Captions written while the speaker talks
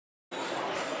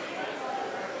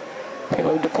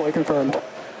Payload deploy confirmed.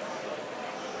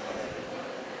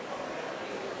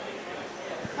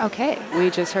 Okay, we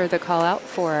just heard the call out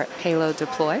for payload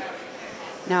deploy.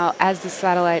 Now, as the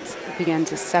satellites begin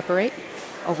to separate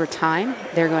over time,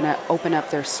 they're going to open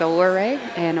up their solar array,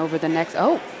 and over the next,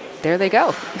 oh, there they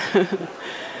go.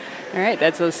 All right,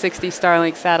 that's those 60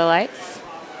 Starlink satellites.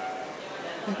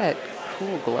 Look at that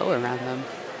cool glow around them.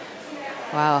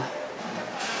 Wow.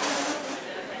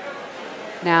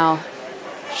 Now,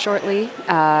 shortly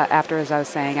after, as I was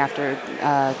saying, after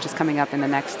just coming up in the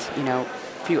next,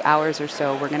 few hours or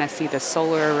so, we're going to see the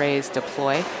solar arrays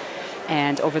deploy.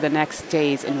 And over the next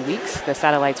days and weeks, the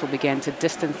satellites will begin to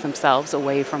distance themselves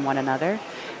away from one another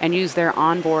and use their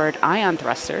onboard ion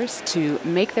thrusters to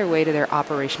make their way to their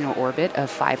operational orbit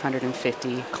of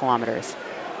 550 kilometers.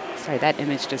 Sorry, that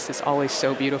image just is always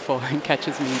so beautiful and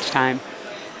catches me each time.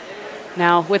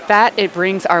 Now, with that, it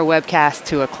brings our webcast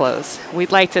to a close.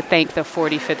 We'd like to thank the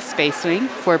 45th Space Wing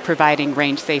for providing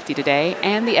range safety today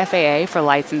and the FAA for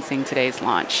licensing today's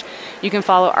launch. You can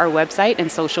follow our website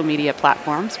and social media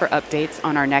platforms for updates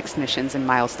on our next missions and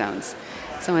milestones.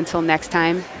 So until next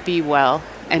time, be well,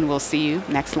 and we'll see you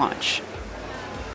next launch.